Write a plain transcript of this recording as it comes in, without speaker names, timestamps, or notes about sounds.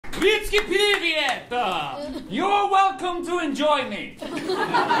Svitski привет! You're welcome to enjoy me.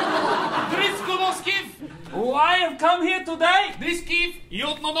 Driskonoskiv! I have come here today Driskiv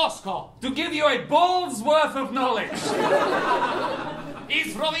Jutnonosko! to give you a ball's worth of knowledge.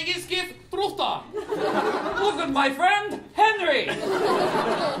 Is Rovigiskiv Truhta! Look at my friend, Henry.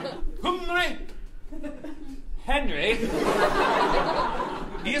 Humri! Henry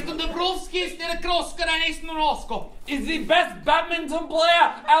Jestem Dubrovski z Kroskara Nonosko! is the best badminton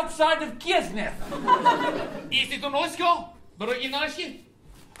player outside of Kisnev. Is it Nonosko? Bruginashi?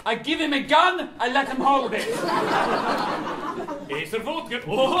 I give him a gun, I let him hold it. Is er vodka?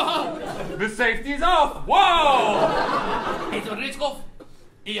 The safety's off. Whoa! Is er Ritskov?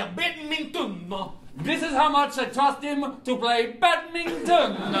 Ja, badminton! This is how much I trust him to play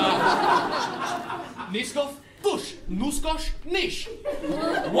badminton. Niskov? Push! Nuskosh? Nish!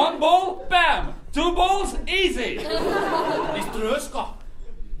 One ball, bam. Two balls, easy. Is Truska?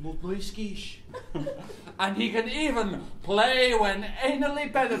 Not Noiskish. And he can even play when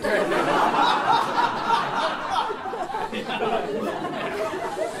anally penetrated.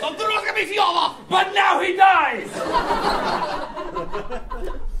 Dan Truska me fjalla! But now he dies!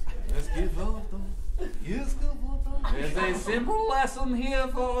 There's a simple lesson here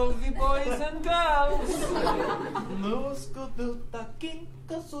for all the boys and girls.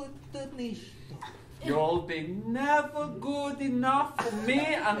 You'll be never good enough for me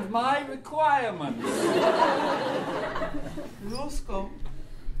and my requirements. Rusko.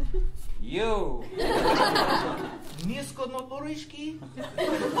 You. Nisko no Porishki.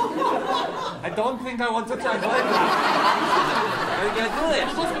 I don't think I want to translate that. Are you gonna do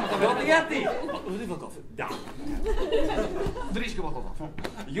this? Don't get it. Driske Bokov.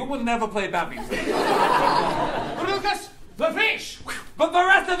 You will never play badminton. Lucas, the fish! But the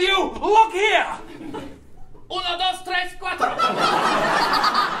rest of you, look here! Uno, dos, tres, cuatro!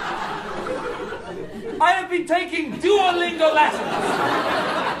 I have been taking Duolingo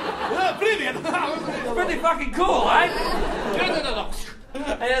lessons. Привет! It's pretty fucking cool, right?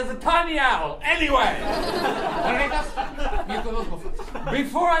 There's a tiny owl. Anyway,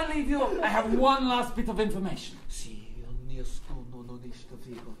 before I leave you, I have one last bit of information.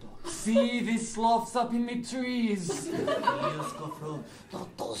 See these sloths up in the trees?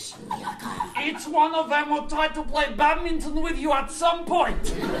 Each one of them will try to play badminton with you at some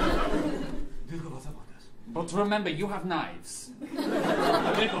point. But remember, you have knives.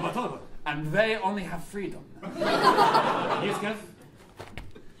 And they only have freedom. Yiskov,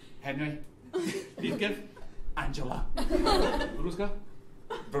 Henry, Yiskov, Angela, Ruska,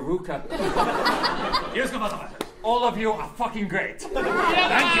 Baruka. Yiskov, All of you are fucking great.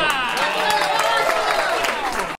 Thank you!